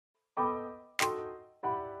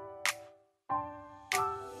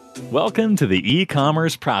Welcome to the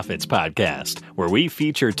E-commerce Profits Podcast, where we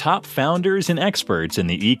feature top founders and experts in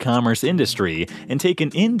the e-commerce industry and take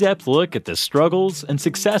an in-depth look at the struggles and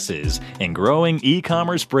successes in growing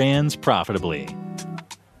e-commerce brands profitably.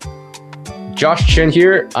 Josh Chin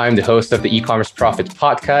here. I'm the host of the E-commerce Profits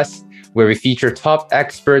Podcast, where we feature top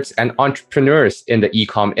experts and entrepreneurs in the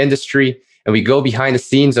e-com industry, and we go behind the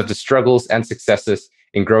scenes of the struggles and successes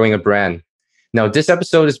in growing a brand. Now, this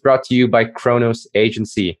episode is brought to you by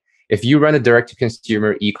Chronos.agency. If you run a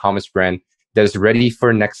direct-to-consumer e-commerce brand that is ready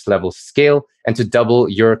for next level scale and to double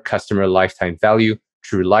your customer lifetime value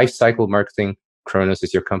through lifecycle marketing, Chronos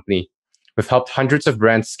is your company. We've helped hundreds of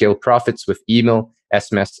brands scale profits with email,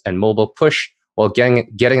 SMS, and mobile push while getting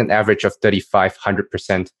an average of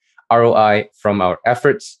 3,500% ROI from our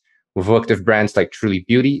efforts. We've worked with brands like Truly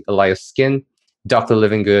Beauty, Elias Skin, Dr.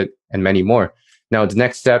 Living Good, and many more. Now, the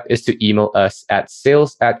next step is to email us at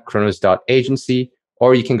sales@chronos.agency,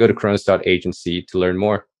 or you can go to chronos.agency to learn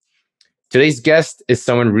more. Today's guest is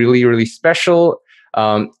someone really, really special.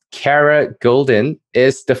 Kara Goldin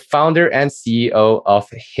is the founder and CEO of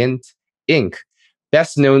Hint Inc.,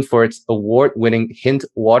 best known for its award-winning Hint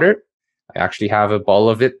water. I actually have a bottle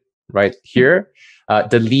of it right here.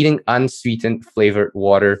 The leading unsweetened flavored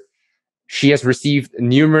water. She has received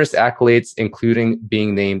numerous accolades, including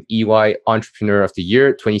being named EY Entrepreneur of the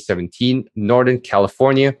Year 2017, Northern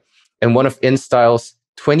California, and one of InStyle's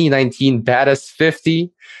 2019 Baddest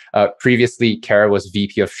 50. Previously, Kara was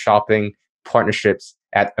VP of Shopping Partnerships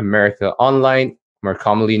at America Online, more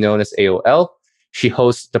commonly known as AOL. She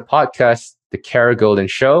hosts the podcast, The Kara Goldin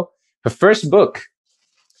Show. Her first book,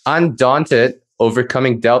 Undaunted,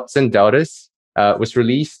 Overcoming Doubts and Doubters, was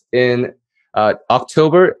released in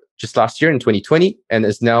October just last year in 2020 and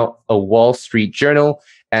is now a Wall Street Journal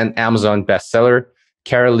and Amazon bestseller.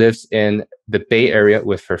 Kara lives in the Bay Area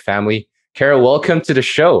with her family. Kara, welcome to the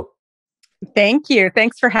show. Thank you.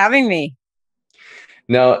 Thanks for having me.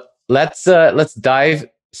 Now, let's dive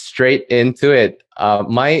straight into it.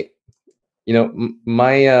 My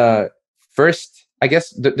first, I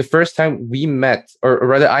guess the first time we met, or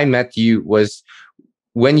rather I met you, was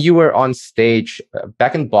when you were on stage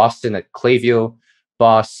back in Boston at Klaviyo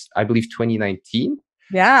Boss, I believe 2019.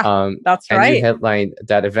 Yeah, that's right. And you headlined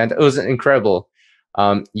that event. It was incredible.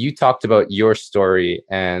 You talked about your story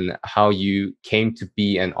and how you came to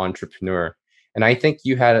be an entrepreneur. And I think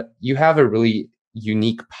you have a really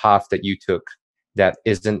unique path that you took that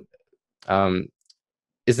isn't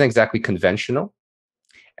exactly conventional.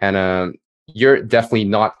 And you're definitely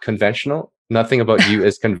not conventional. Nothing about you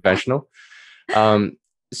is conventional.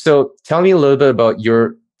 So tell me a little bit about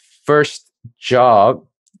your first job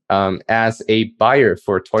as a buyer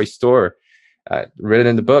for a toy store, written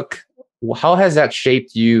in the book. How has that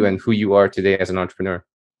shaped you and who you are today as an entrepreneur?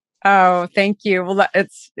 Oh, thank you. Well,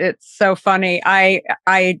 it's so funny. I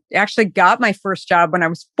actually got my first job when I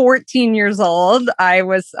was 14 years old. I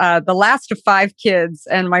was the last of 5 kids,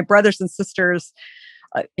 and my brothers and sisters,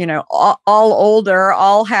 all older,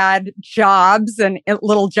 all had jobs and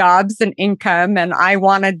little jobs and income, and I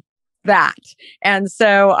wanted that. And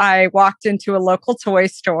so I walked into a local toy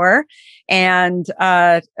store and,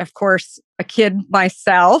 of course, a kid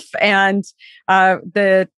myself. And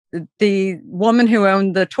the woman who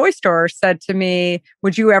owned the toy store said to me,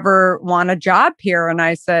 "Would you ever want a job here?" And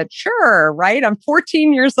I said, "Sure, right? I'm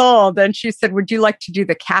 14 years old." And she said, "Would you like to do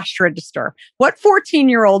the cash register?" What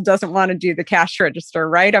 14-year-old doesn't want to do the cash register,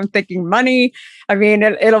 right? I'm thinking money. I mean,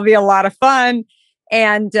 it'll be a lot of fun.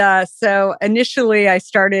 And so initially I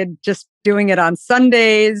started just doing it on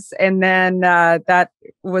Sundays. And then that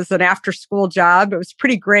was an after school job. It was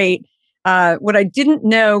pretty great. What I didn't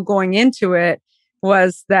know going into it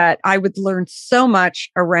was that I would learn so much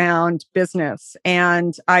around business.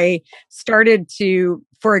 And I started to,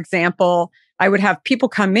 for example, I would have people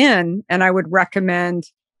come in and I would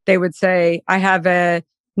recommend, they would say, "I have a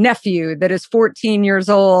nephew that is 14 years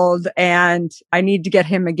old and I need to get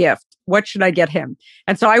him a gift. What should I get him?"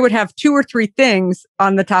 And so I would have 2 or 3 things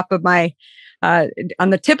on the top of my,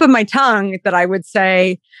 on the tip of my tongue that I would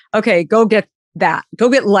say, "Okay, go get that. Go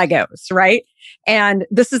get Legos," right? And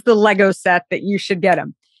this is the Lego set that you should get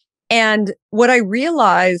him. And what I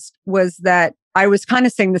realized was that I was kind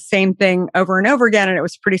of saying the same thing over and over again, and it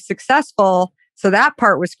was pretty successful. So that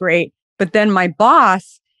part was great. But then my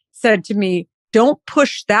boss said to me, "Don't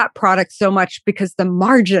push that product so much because the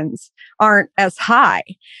margins aren't as high."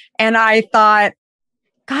 And I thought,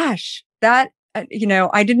 gosh, that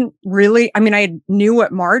I didn't really, I knew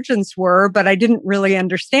what margins were, but I didn't really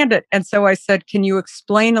understand it. And so I said, can you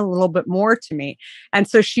explain a little bit more to me? And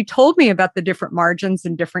so she told me about the different margins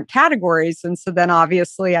in different categories. And so then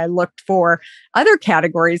obviously I looked for other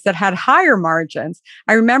categories that had higher margins.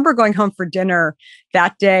 I remember going home for dinner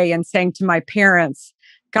that day and saying to my parents,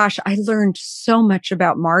 gosh, I learned so much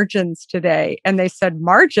about margins today. And they said,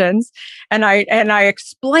 margins? And I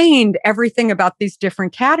explained everything about these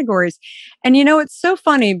different categories. And it's so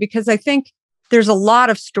funny because I think there's a lot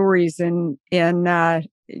of stories in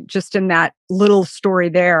just in that little story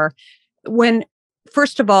there.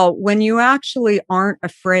 First of all, when you actually aren't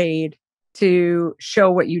afraid to show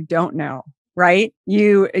what you don't know, right?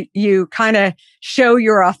 You kind of show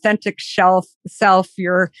your authentic self,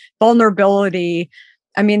 your vulnerability.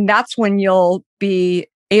 That's when you'll be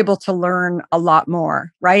able to learn a lot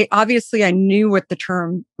more, right? Obviously, I knew what the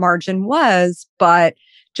term margin was, but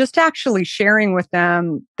just actually sharing with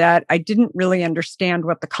them that I didn't really understand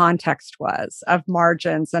what the context was of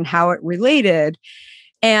margins and how it related.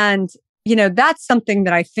 And, that's something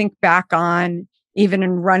that I think back on even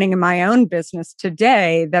in running my own business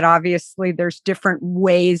today, that obviously there's different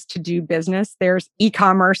ways to do business. There's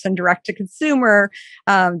e-commerce and direct to consumer.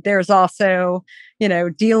 There's also,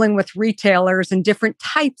 dealing with retailers and different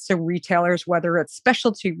types of retailers, whether it's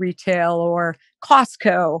specialty retail or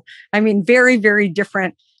Costco. Very, very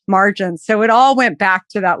different margins. So it all went back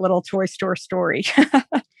to that little toy store story.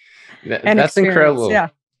 That's incredible. Yeah.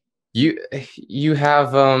 You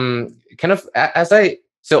have kind of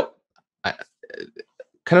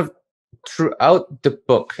kind of throughout the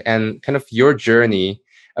book and kind of your journey,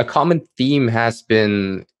 a common theme has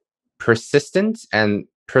been persistence and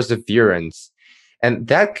perseverance. And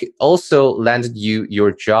that also landed you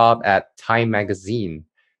your job at Time Magazine.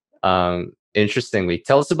 Interestingly,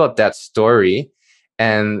 tell us about that story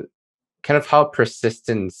and kind of how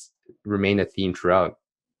persistence remained a theme throughout.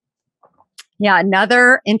 Yeah,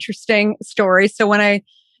 another interesting story. So when I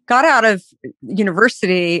got out of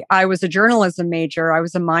university, I was a journalism major. I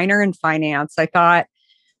was a minor in finance. I thought,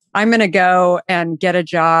 I'm going to go and get a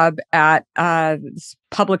job at this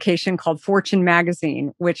publication called Fortune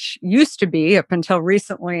magazine, which used to be, up until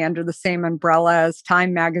recently, under the same umbrella as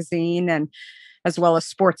Time magazine, and as well as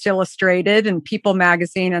Sports Illustrated and People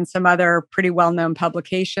magazine and some other pretty well-known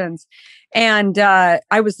publications. And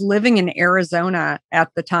I was living in Arizona at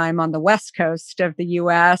the time on the West Coast of the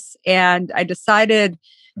US. And I decided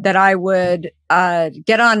that I would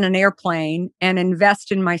get on an airplane and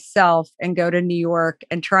invest in myself and go to New York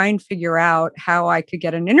and try and figure out how I could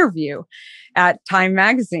get an interview at Time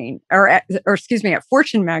Magazine, or excuse me, at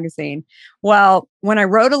Fortune Magazine. Well, when I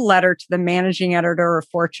wrote a letter to the managing editor of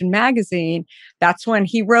Fortune Magazine, that's when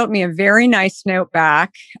he wrote me a very nice note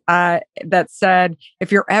back that said, if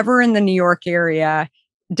you're ever in the New York area,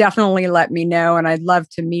 definitely let me know. And I'd love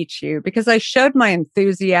to meet you, because I showed my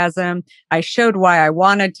enthusiasm. I showed why I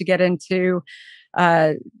wanted to get into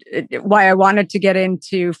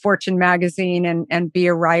Fortune Magazine and be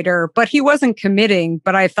a writer, but he wasn't committing.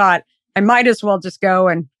 But I thought I might as well just go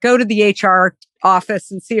to the HR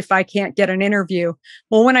office and see if I can't get an interview.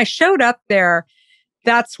 Well, when I showed up there,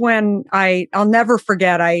 that's when I'll never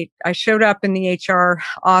forget. I showed up in the HR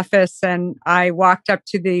office and I walked up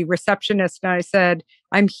to the receptionist and I said,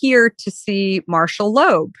 I'm here to see Marshall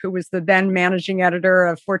Loeb, who was the then managing editor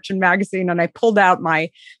of Fortune Magazine. And I pulled out my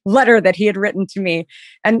letter that he had written to me.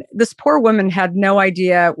 And this poor woman had no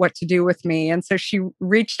idea what to do with me. And so she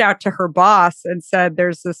reached out to her boss and said,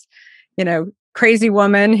 there's this, crazy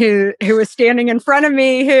woman who was standing in front of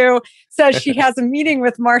me who says she has a meeting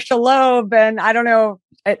with Marshall Loeb. And I don't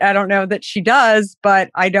know that she does,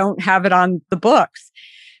 but I don't have it on the books.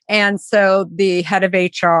 And so the head of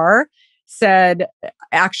HR said,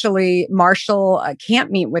 actually, Marshall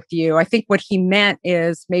can't meet with you. I think what he meant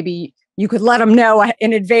is maybe you could let him know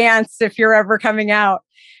in advance if you're ever coming out.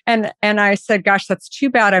 And I said, gosh, that's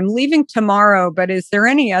too bad. I'm leaving tomorrow, but is there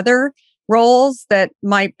any other roles that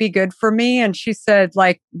might be good for me? And she said,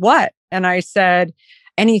 like, what? And I said,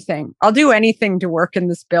 anything. I'll do anything to work in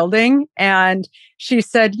this building. And she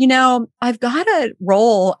said, I've got a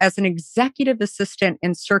role as an executive assistant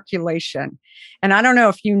in circulation. And I don't know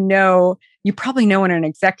if you probably know what an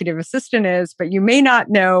executive assistant is, but you may not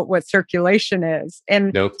know what circulation is.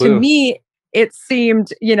 And no clue. To me, it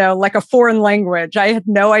seemed, like a foreign language. I had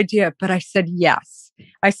no idea, but I said, yes.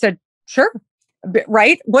 I said, sure.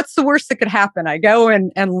 Right? What's the worst that could happen? I go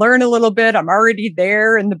and learn a little bit. I'm already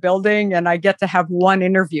there in the building and I get to have one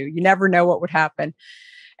interview. You never know what would happen.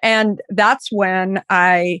 And that's when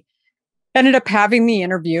I ended up having the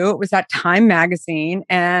interview. It was at Time Magazine.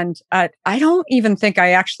 And I don't even think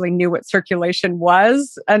I actually knew what circulation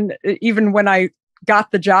was. And even when I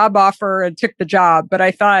got the job offer and took the job, but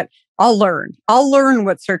I thought, I'll learn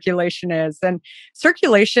what circulation is. And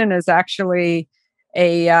circulation is actually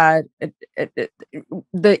the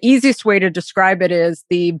easiest way to describe it is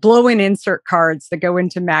the blow-in insert cards that go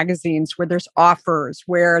into magazines where there's offers,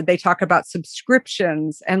 where they talk about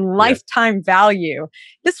subscriptions and lifetime value.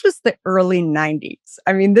 This was the early 90s.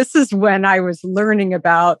 I mean, this is when I was learning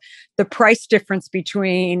about the price difference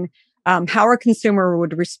between how a consumer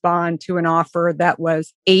would respond to an offer that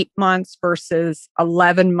was 8 months versus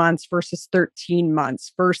 11 months versus 13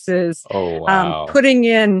 months versus putting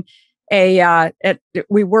in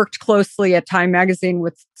we worked closely at Time Magazine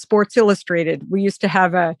with Sports Illustrated. We used to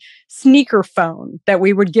have a sneaker phone that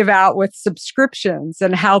we would give out with subscriptions,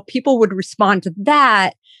 and how people would respond to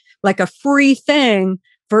that like a free thing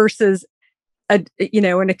versus an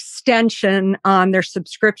extension on their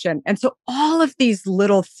subscription. And so all of these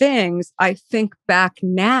little things, I think back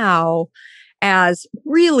now as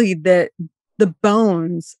really the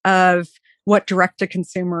bones of what direct to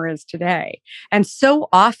consumer is today. And so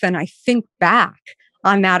often I think back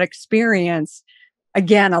on that experience,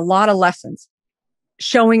 again, a lot of lessons.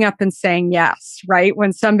 Showing up and saying yes, right?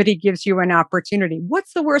 When somebody gives you an opportunity,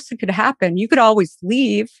 what's the worst that could happen? You could always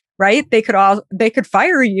leave, right? They could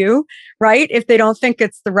fire you, right? If they don't think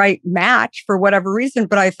it's the right match for whatever reason.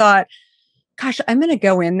 But I thought, gosh, I'm going to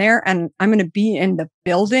go in there and I'm going to be in the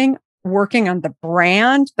building working on the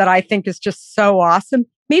brand that I think is just so awesome.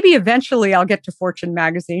 Maybe eventually I'll get to Fortune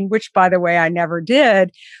magazine, which by the way, I never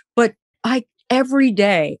did. But every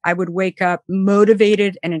day I would wake up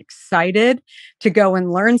motivated and excited to go and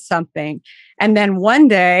learn something. And then one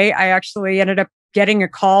day I actually ended up getting a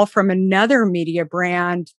call from another media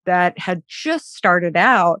brand that had just started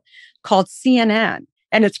out called CNN.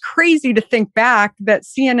 And it's crazy to think back that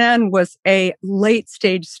CNN was a late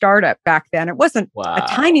stage startup back then. It wasn't a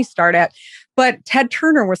tiny startup, but Ted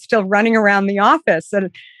Turner was still running around the office.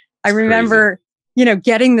 And I remember,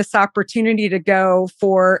 getting this opportunity to go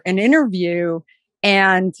for an interview.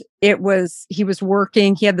 And he was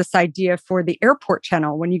working, he had this idea for the airport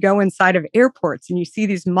channel. When you go inside of airports and you see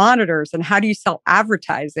these monitors and how do you sell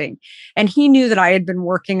advertising? And he knew that I had been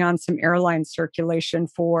working on some airline circulation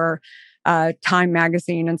for Time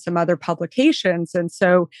Magazine and some other publications. And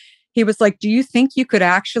so he was like, do you think you could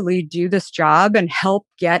actually do this job and help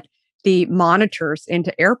get the monitors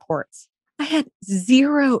into airports? I had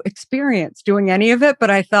zero experience doing any of it, but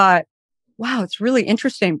I thought, wow, it's really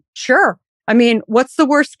interesting. Sure. I mean, what's the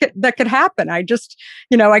worst that could happen? I just,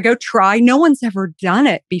 I go try. No one's ever done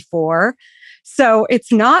it before. So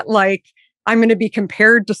it's not like I'm going to be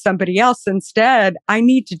compared to somebody else. Instead, I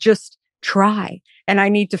need to just try and I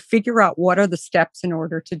need to figure out what are the steps in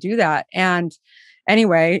order to do that. And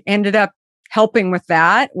anyway, ended up helping with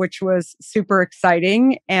that, which was super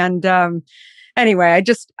exciting. And anyway,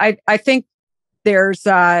 I think there's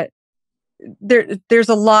a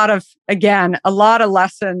lot of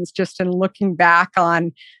lessons just in looking back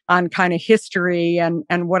on kind of history and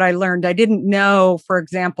what I learned. I didn't know, for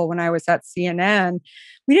example, when I was at CNN,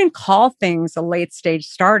 we didn't call things a late stage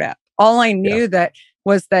startup. All I knew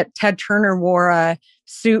was that Ted Turner wore a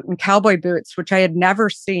suit and cowboy boots, which I had never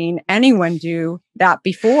seen anyone do that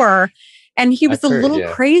before. And he was a little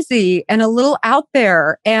crazy and a little out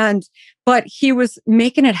there. But he was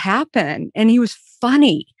making it happen and he was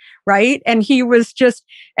funny, right? And he was just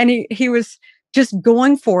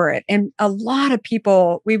going for it. And a lot of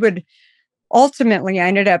people, I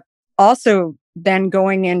ended up also then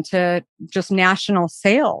going into just national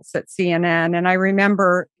sales at CNN. And I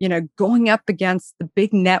remember, going up against the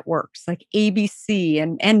big networks like ABC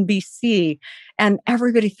and NBC, and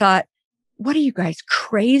everybody thought, what are you guys,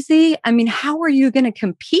 crazy? I mean, how are you going to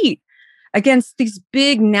compete against these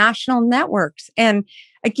big national networks? And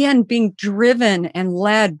again, being driven and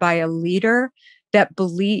led by a leader that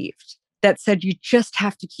believed, that said, you just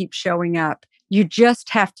have to keep showing up. You just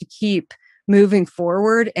have to keep moving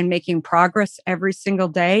forward and making progress every single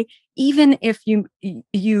day. Even if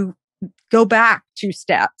you go back 2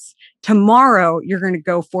 steps, tomorrow you're going to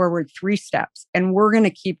go forward 3 steps, and we're going to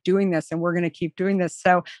keep doing this, and we're going to keep doing this.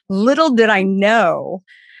 So little did I know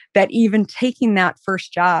that even taking that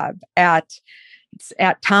first job at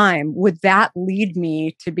Time, would that lead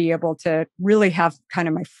me to be able to really have kind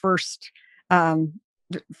of my first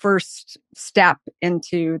step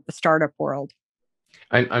into the startup world.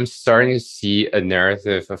 I'm starting to see a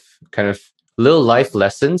narrative of kind of little life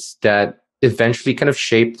lessons that eventually kind of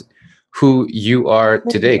shaped who you are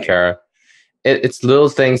today, Kara. It's little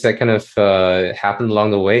things that kind of happen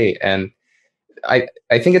along the way. And I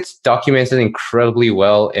think it's documented incredibly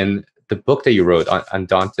well in the book that you wrote on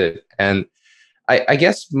Undaunted. And I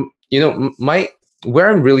guess, where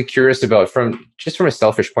I'm really curious about from a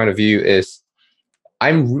selfish point of view is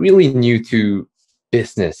I'm really new to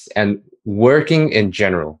business and working in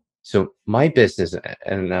general. So my business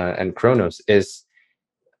and Chronos is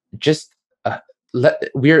just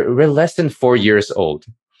we're less than 4 years old,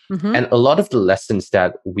 Mm-hmm. and a lot of the lessons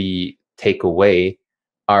that we take away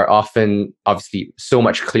are often obviously so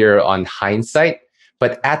much clearer on hindsight.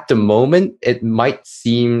 But at the moment, it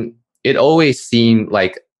always seemed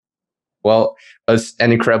like, well,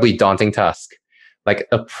 an incredibly daunting task, like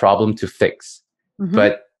a problem to fix. Mm-hmm.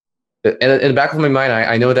 But in the back of my mind,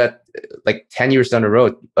 I know that like 10 years down the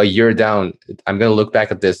road, a year down, I'm going to look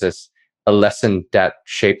back at this as a lesson that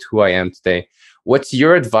shaped who I am today. What's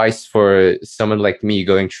your advice for someone like me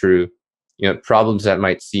going through, problems that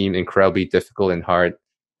might seem incredibly difficult and hard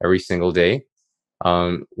every single day?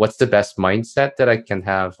 What's the best mindset that I can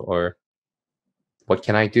have, or what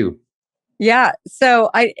can I do? Yeah. So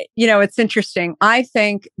it's interesting. I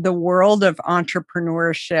think the world of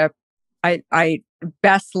entrepreneurship, I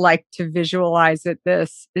best like to visualize it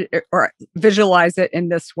in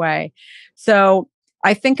this way. So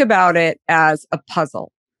I think about it as a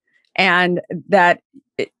puzzle, and that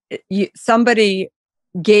somebody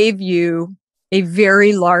gave you a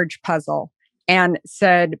very large puzzle and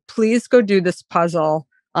said, please go do this puzzle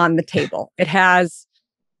on the table. It has,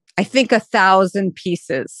 I think, 1,000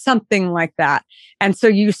 pieces, something like that. And so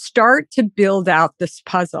you start to build out this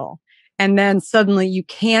puzzle, and then suddenly you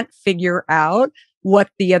can't figure out what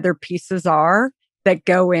the other pieces are that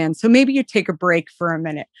go in. So maybe you take a break for a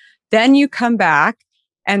minute. Then you come back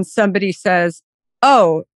and somebody says,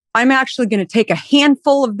 oh, I'm actually going to take a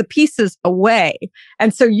handful of the pieces away.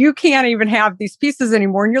 And so you can't even have these pieces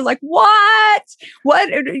anymore. And you're like, what?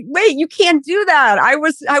 Wait, you can't do that. I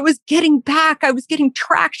was getting back. I was getting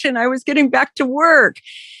traction. I was getting back to work.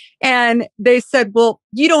 And they said, well,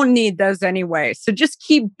 you don't need those anyway. So just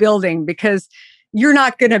keep building, because you're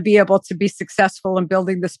not going to be able to be successful in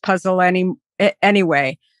building this puzzle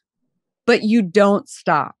anyway. But you don't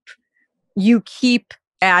stop. You keep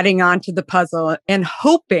adding on to the puzzle and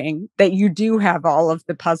hoping that you do have all of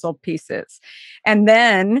the puzzle pieces. And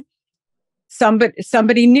then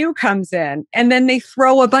somebody new comes in, and then they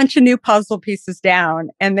throw a bunch of new puzzle pieces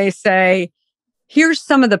down, and they say, here's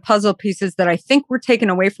some of the puzzle pieces that I think were taken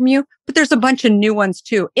away from you, but there's a bunch of new ones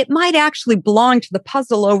too. It might actually belong to the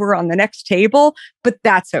puzzle over on the next table, but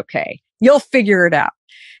that's okay. You'll figure it out.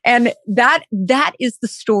 And that is the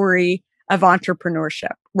story of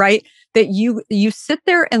entrepreneurship, right? That you sit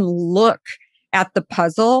there and look at the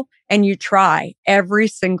puzzle, and you try every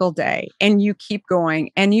single day, and you keep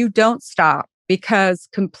going, and you don't stop, because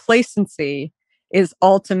complacency is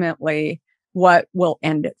ultimately what will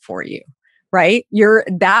end it for you, right?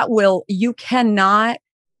 You cannot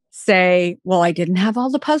say, well, I didn't have all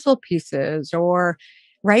the puzzle pieces, or,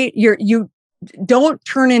 right? You don't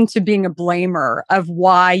turn into being a blamer of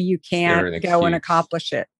why you can't go and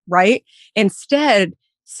accomplish it, right? Instead,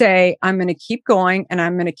 say, I'm going to keep going, and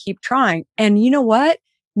I'm going to keep trying. And you know what?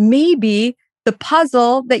 Maybe the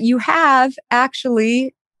puzzle that you have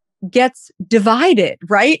actually gets divided,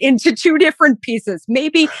 right, into two different pieces.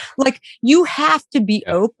 Maybe, like, you have to be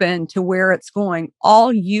open to where it's going.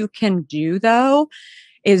 All you can do, though,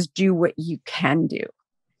 is do what you can do,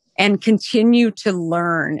 and continue to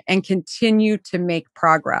learn and continue to make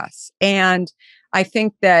progress. And I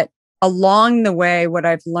think that along the way, what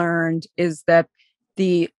I've learned is that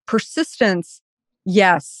the persistence,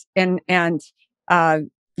 yes, and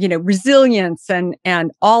resilience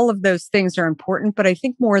and all of those things are important. But I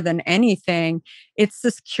think more than anything, it's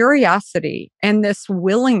this curiosity and this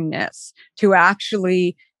willingness to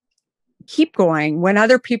actually keep going when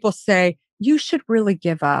other people say, you should really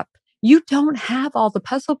give up. You don't have all the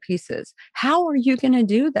puzzle pieces. How are you going to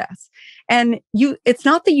do this? And it's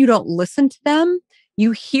not that you don't listen to them,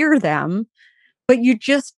 you hear them, but you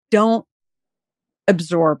just don't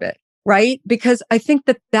absorb it, right? Because I think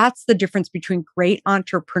that that's the difference between great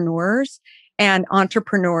entrepreneurs and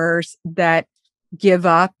entrepreneurs that give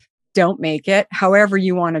up, don't make it, however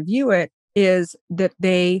you want to view it, is that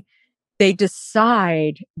they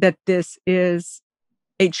decide that this is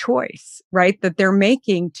a choice, right? That they're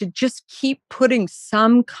making to just keep putting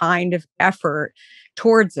some kind of effort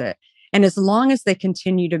towards it. And as long as they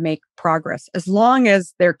continue to make progress, as long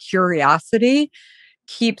as their curiosity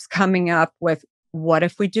keeps coming up with, what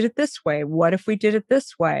if we did it this way? What if we did it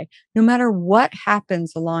this way? No matter what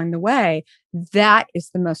happens along the way, that is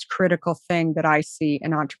the most critical thing that I see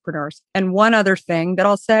in entrepreneurs. And one other thing that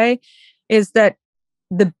I'll say is that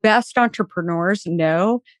the best entrepreneurs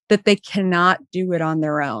know that they cannot do it on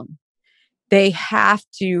their own. They have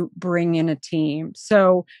to bring in a team.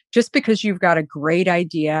 So just because you've got a great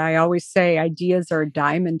idea, I always say ideas are a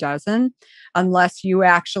dime a dozen, unless you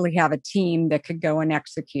actually have a team that could go and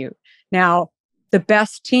execute. Now, the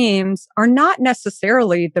best teams are not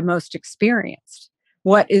necessarily the most experienced.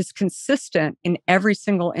 What is consistent in every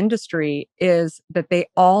single industry is that they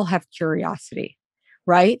all have curiosity,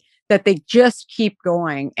 right? That they just keep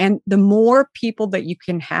going. And the more people that you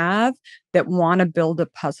can have that want to build a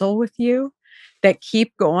puzzle with you, that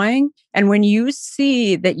keep going. And when you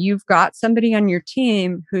see that you've got somebody on your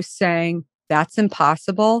team who's saying, that's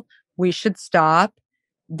impossible, we should stop,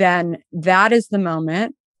 then that is the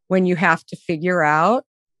moment when you have to figure out,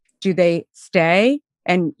 do they stay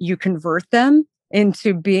and you convert them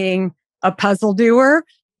into being a puzzle doer,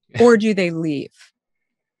 or do they leave?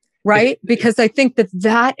 Right? Because I think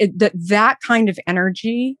that kind of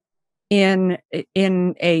energy in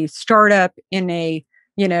a startup, in a,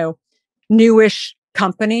 newish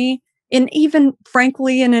company, and even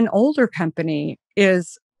frankly in an older company,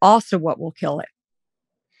 is also what will kill it.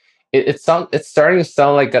 It's starting to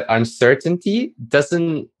sound like that uncertainty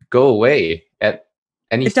doesn't go away at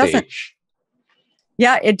any stage.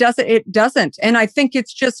 Yeah, it doesn't. And I think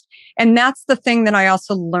it's just, and that's the thing that I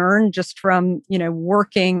also learned just from,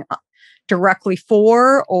 working directly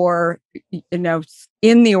for, or,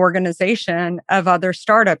 in the organization of other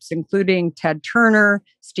startups, including Ted Turner,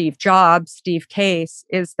 Steve Jobs, Steve Case,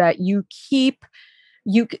 is that you keep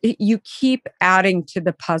adding to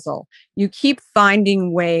the puzzle. You keep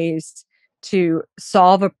finding ways to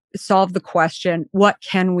solve the question, what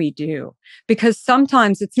can we do? Because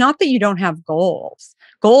sometimes it's not that you don't have goals.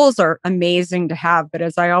 Goals are amazing to have, but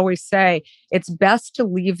as I always say, it's best to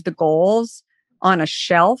leave the goals on a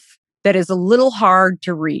shelf that is a little hard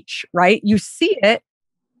to reach, right? You see it,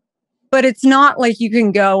 but it's not like you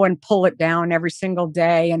can go and pull it down every single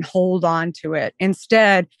day and hold on to it.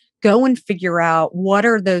 Instead, go and figure out, what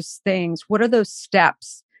are those things? What are those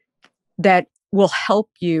steps that will help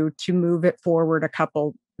you to move it forward a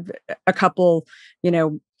couple,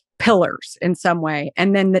 pillars in some way.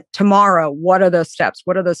 And then tomorrow, what are those steps?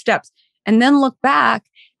 What are those steps? And then look back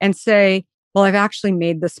and say, well, I've actually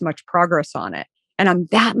made this much progress on it, and I'm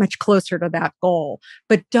that much closer to that goal.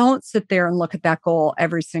 But don't sit there and look at that goal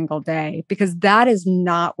every single day, because that is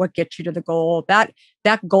not what gets you to the goal. That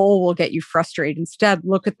goal will get you frustrated. Instead,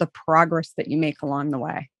 look at the progress that you make along the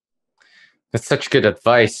way. That's such good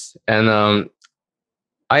advice. And I'm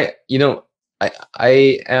a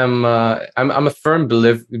firm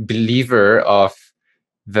believer of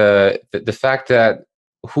the fact that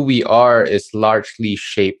who we are is largely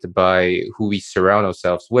shaped by who we surround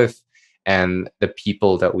ourselves with and the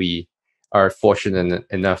people that we are fortunate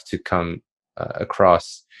enough to come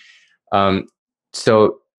across.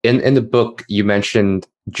 So in the book, you mentioned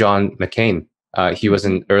John McCain. He was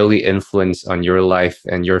an early influence on your life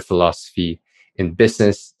and your philosophy in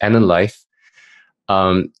business and in life.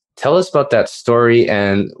 Tell us about that story,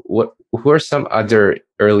 and who are some other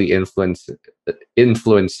early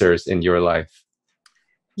influencers in your life?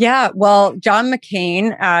 Yeah, well, John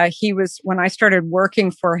McCain, when I started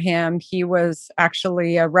working for him, he was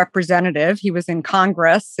actually a representative. He was in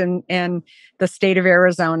Congress in the state of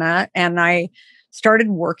Arizona. And I started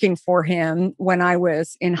working for him when I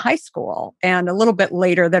was in high school, and a little bit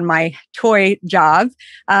later than my toy job.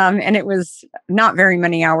 And it was not very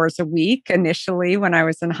many hours a week initially when I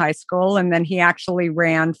was in high school. And then he actually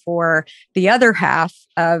ran for the other half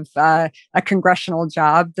of a congressional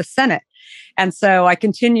job, the Senate. And so I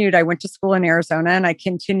went to school in Arizona, and I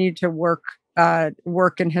continued to work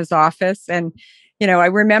in his office. And, I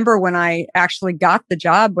remember when I actually got the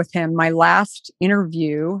job with him, my last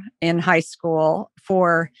interview in high school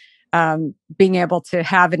for being able to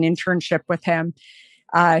have an internship with him.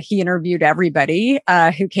 He interviewed everybody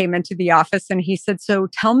who came into the office, and he said, "So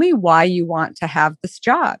tell me why you want to have this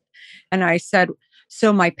job." And I said,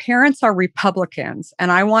 "So my parents are Republicans,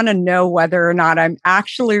 and I want to know whether or not I'm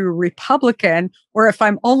actually a Republican, or if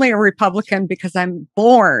I'm only a Republican because I'm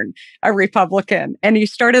born a Republican." And he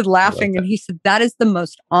started laughing, and he said, "That is the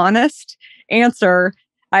most honest answer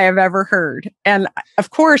I have ever heard." And of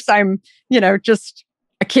course, I'm, just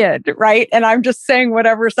a kid, right? And I'm just saying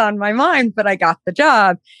whatever's on my mind, but I got the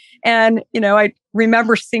job. And, I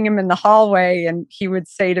remember seeing him in the hallway, and he would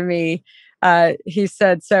say to me, he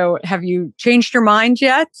said, "So have you changed your mind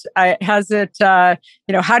yet? Has it, how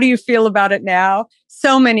do you feel about it now?"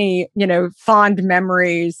 So many, fond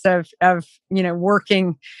memories of,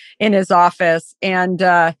 working in his office. And,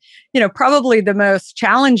 probably the most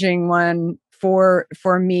challenging one for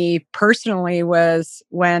me personally was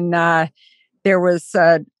when there was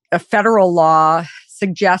a federal law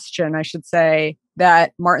suggestion, I should say,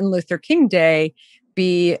 that Martin Luther King Day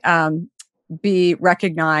be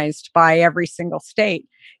recognized by every single state.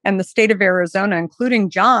 And the state of Arizona, including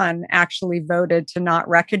John, actually voted to not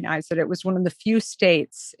recognize it. It was one of the few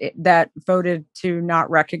states that voted to not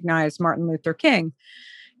recognize Martin Luther King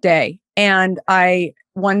Day. And I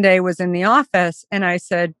one day was in the office and I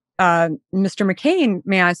said, Mr. McCain,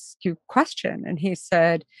 may I ask you a question? And he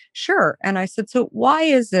said, sure. And I said, so why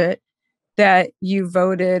is it that you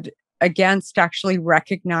voted against actually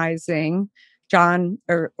recognizing John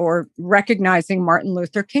or recognizing Martin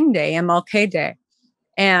Luther King Day, MLK Day?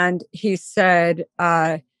 And he said,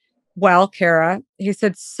 well, Kara, he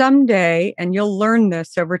said, someday, and you'll learn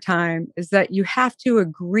this over time, is that you have to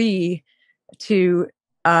agree to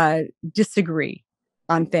disagree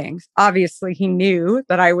on things. Obviously, he knew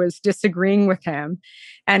that I was disagreeing with him.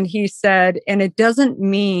 And he said, and it doesn't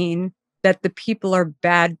mean that the people are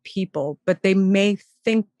bad people, but they may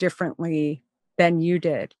think differently than you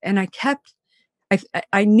did. And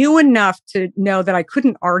I knew enough to know that I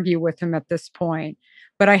couldn't argue with him at this point.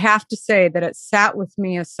 But I have to say that it sat with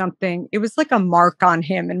me as something, it was like a mark on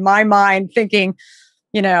him in my mind, thinking,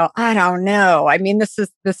 I don't know. I mean, this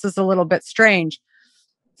is a little bit strange.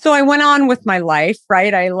 So I went on with my life,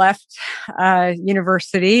 right? I left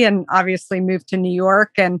university and obviously moved to New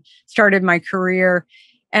York and started my career.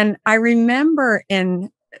 And I remember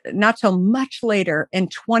not till much later in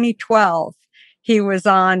 2012, he was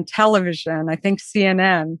on television, I think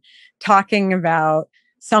CNN, talking about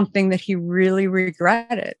something that he really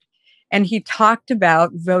regretted. And he talked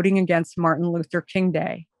about voting against Martin Luther King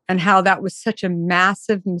Day and how that was such a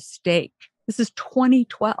massive mistake. This is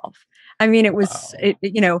 2012. I mean, it was,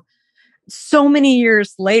 so many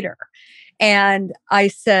years later. And I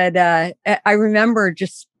said, I remember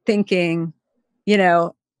just thinking,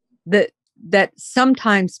 that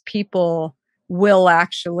sometimes people will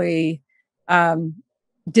actually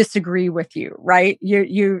disagree with you, right?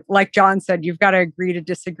 You, like John said, you've got to agree to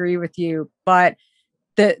disagree with you. But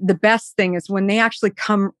the best thing is when they actually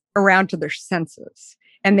come around to their senses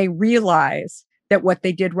and they realize that what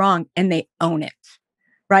they did wrong and they own it.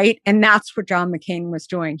 Right. And that's what John McCain was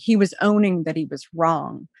doing. He was owning that he was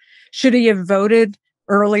wrong. Should he have voted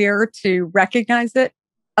earlier to recognize it?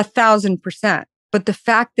 1,000%. But the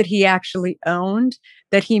fact that he actually owned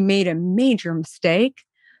that he made a major mistake,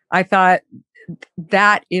 I thought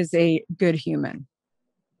that is a good human.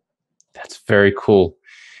 That's very cool.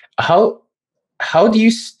 How do you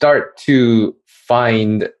start to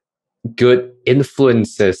find good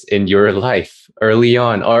influences in your life early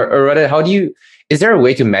on, or rather, is there a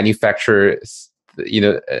way to manufacture,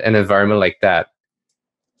 an environment like that?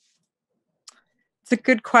 It's a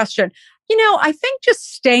good question. I think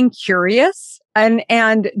just staying curious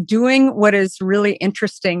and doing what is really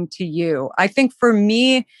interesting to you. I think for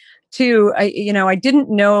me too, I didn't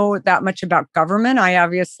know that much about government. I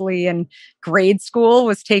obviously in grade school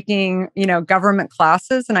was taking, government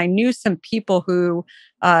classes, and I knew some people who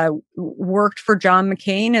worked for John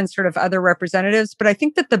McCain and sort of other representatives. But I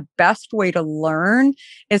think that the best way to learn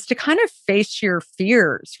is to kind of face your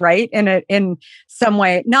fears, right? In some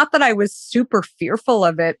way, not that I was super fearful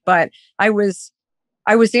of it, but I was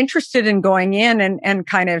interested in going in and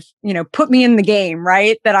kind of, put me in the game,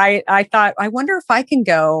 right? That I thought, I wonder if I can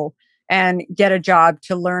go and get a job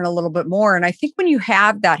to learn a little bit more. And I think when you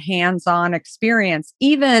have that hands-on experience,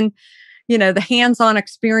 even, the hands-on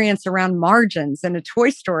experience around margins in a toy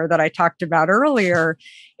store that I talked about earlier,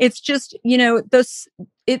 it's just,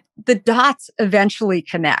 the dots eventually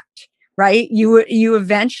connect. Right? You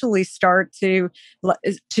eventually start to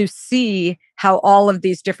see how all of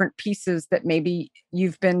these different pieces that maybe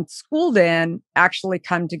you've been schooled in actually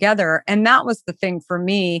come together. And that was the thing for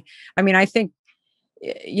me. I mean, I think,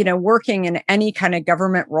 working in any kind of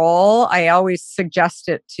government role, I always suggest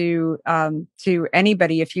it to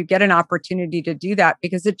anybody if you get an opportunity to do that,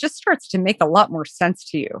 because it just starts to make a lot more sense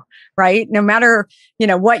to you, right? No matter,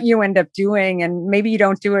 what you end up doing, and maybe you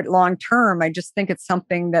don't do it long term. I just think it's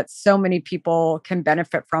something that so many people can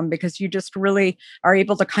benefit from, because you just really are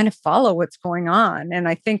able to kind of follow what's going on. And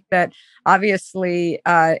I think that obviously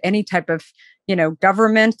any type of,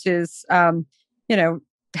 government is,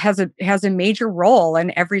 has a major role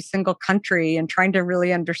in every single country, and trying to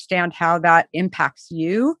really understand how that impacts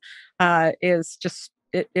you is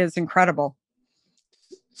incredible.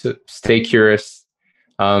 So stay curious.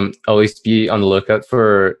 Always be on the lookout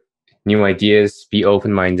for new ideas. Be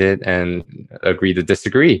open-minded and agree to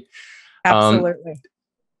disagree. Absolutely.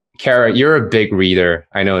 Kara, you're a big reader.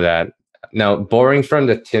 I know that. Now, borrowing from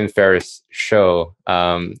the Tim Ferriss show,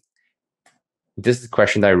 this is a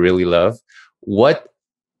question that I really love. What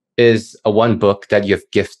is a one book that you've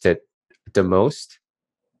gifted the most,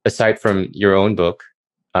 aside from your own book,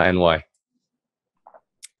 and why?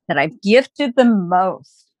 That I've gifted the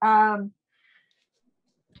most. I'm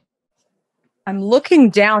looking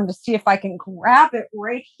down to see if I can grab it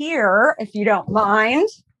right here, if you don't mind.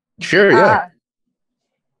 Sure, yeah.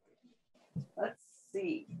 Let's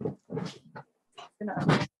see.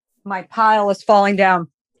 My pile is falling down.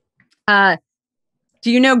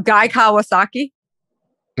 Do you know Guy Kawasaki?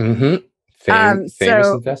 Mm-hmm. Famous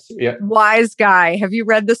investor. Yeah. Wise Guy. Have you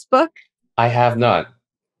read this book? I have not.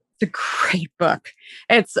 It's a great book.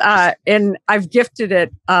 It's and I've gifted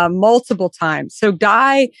it multiple times. So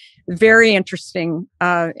Guy, very interesting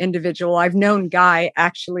individual. I've known Guy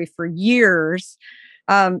actually for years.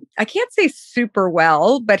 I can't say super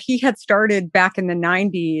well, but he had started back in the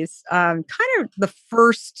 90s, kind of the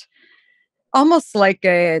first, almost like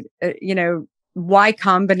a Y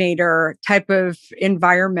Combinator type of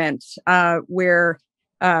environment, where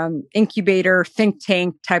incubator, think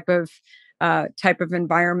tank type of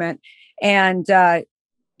environment. And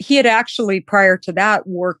he had actually, prior to that,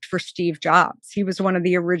 worked for Steve Jobs. He was one of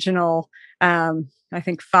the original, I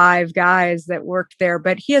think, 5 guys that worked there.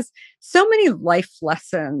 But he has so many life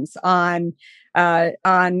lessons on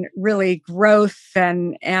really growth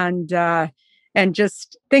and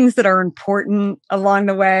just things that are important along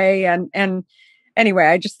the way. And anyway,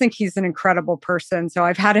 I just think he's an incredible person. So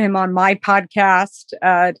I've had him on my podcast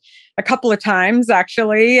a couple of times,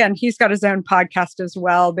 actually, and he's got his own podcast as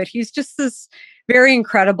well. But he's just this very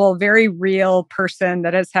incredible, very real person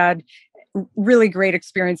that has had really great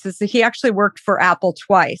experiences. He actually worked for Apple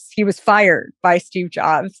twice. He was fired by Steve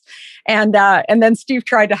Jobs, and then Steve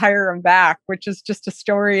tried to hire him back, which is just a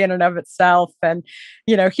story in and of itself. And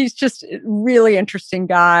he's just a really interesting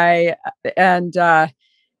guy, and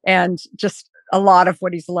just a lot of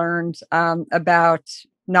what he's learned about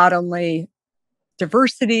not only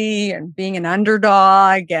diversity and being an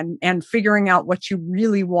underdog and figuring out what you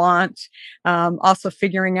really want. Also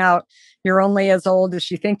figuring out you're only as old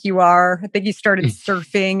as you think you are. I think he started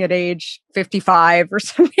surfing at age 55 or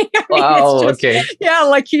something. Wow. Okay. Yeah.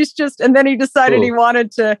 Like and then he decided he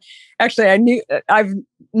wanted to, actually, I've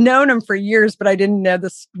known him for years, but I didn't know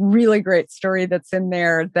this really great story that's in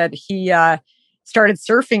there, that he, started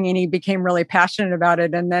surfing and he became really passionate about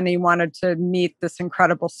it. And then he wanted to meet this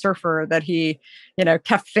incredible surfer that he,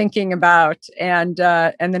 kept thinking about. And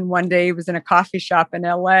then one day he was in a coffee shop in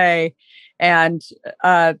LA and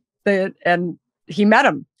he met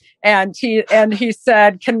him. And he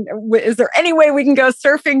said, is there any way we can go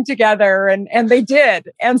surfing together? And they did.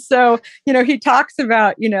 And so, he talks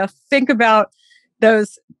about, think about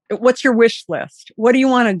those, what's your wish list? What do you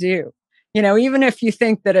want to do? Even if you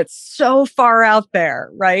think that it's so far out there,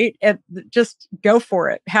 right? Just go for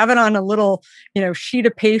it. Have it on a little, sheet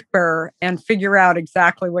of paper and figure out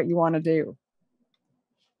exactly what you want to do.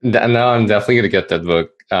 Now I'm definitely going to get that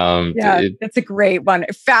book. It's a great one.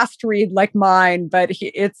 Fast read like mine, but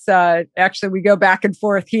it's actually, we go back and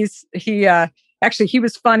forth. He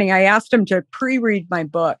was funny. I asked him to pre-read my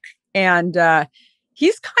book, and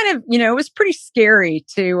he's kind of, it was pretty scary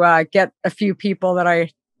to get a few people that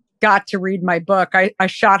I got to read my book. I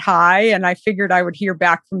shot high, and I figured I would hear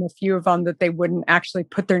back from a few of them that they wouldn't actually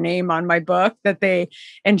put their name on my book, that they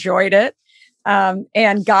enjoyed it.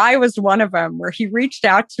 And Guy was one of them, where he reached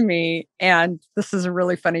out to me, and this is a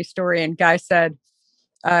really funny story. And Guy said,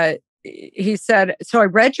 he said, so I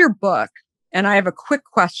read your book and I have a quick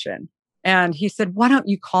question. And he said, why don't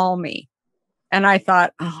you call me? And I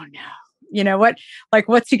thought, oh no, you know what? Like,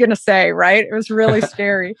 what's he going to say? Right. It was really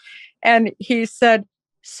scary. And he said,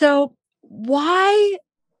 so why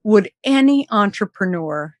would any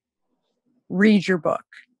entrepreneur read your book?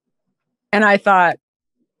 And I thought,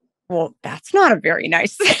 well, that's not a very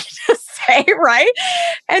nice thing to say, right?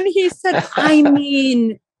 And he said, I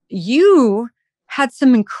mean, you had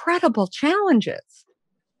some incredible challenges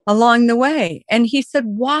along the way. And he said,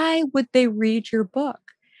 why would they read your book?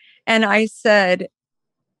 And I said,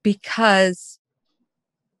 because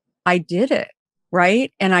I did it.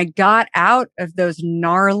 Right. And I got out of those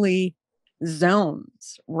gnarly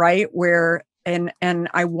zones, right? And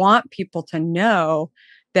I want people to know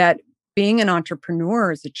that being an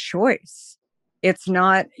entrepreneur is a choice. It's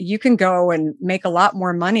not, you can go and make a lot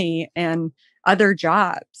more money in other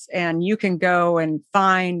jobs, and you can go and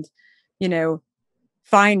find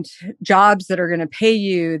jobs that are going to pay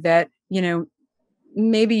you that,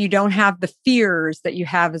 maybe you don't have the fears that you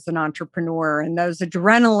have as an entrepreneur, and those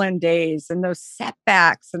adrenaline days and those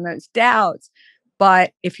setbacks and those doubts.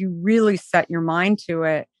 But if you really set your mind to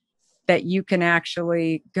it, that you can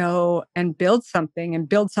actually go and build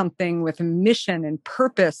something with a mission and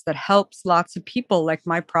purpose that helps lots of people, like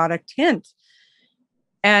my product Hint.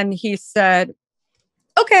 And he said,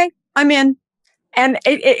 okay, I'm in. And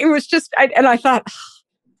it was just, I thought,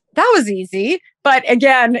 that was easy. But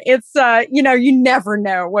again, it's, you never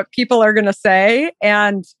know what people are going to say.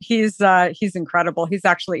 And he's incredible. He's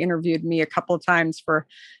actually interviewed me a couple of times for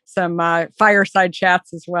some fireside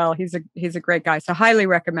chats as well. He's a great guy. So highly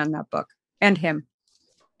recommend that book and him.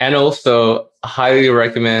 And also highly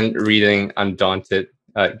recommend reading Undaunted.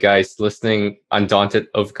 Guys listening, Undaunted,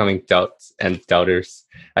 Overcoming Doubts and Doubters.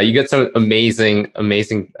 You get some amazing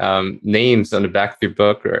names on the back of your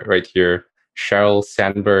book right here. Sheryl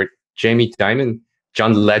Sandberg, Jamie Dimon,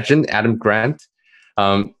 John Legend, Adam Grant.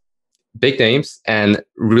 Big names and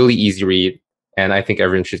really easy read. And I think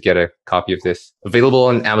everyone should get a copy of this. Available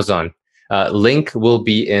on Amazon. Link will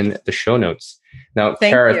be in the show notes. Now,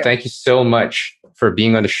 Kara, thank you so much for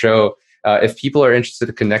being on the show. If people are interested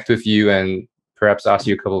to connect with you and perhaps ask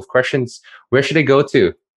you a couple of questions, where should they go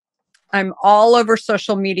to? I'm all over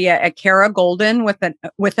social media at Kara Goldin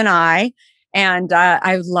with an I. And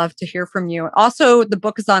I would love to hear from you. Also, the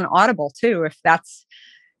book is on Audible too, if that's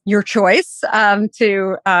your choice.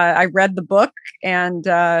 I read the book and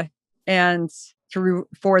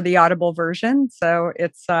for the Audible version, so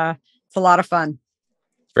it's a lot of fun.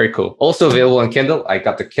 Very cool. Also available on Kindle. I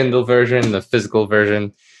got the Kindle version, the physical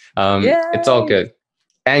version. It's all good.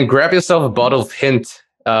 And grab yourself a bottle of Hint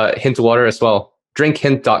water as well.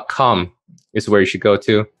 Drinkhint.com is where you should go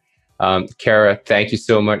to. Kara, thank you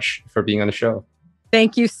so much for being on the show.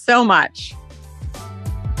 Thank you so much.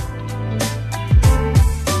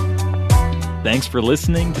 Thanks for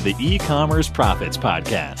listening to the E-Commerce Profits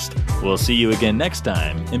Podcast. We'll see you again next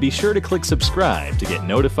time, and be sure to click subscribe to get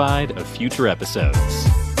notified of future episodes.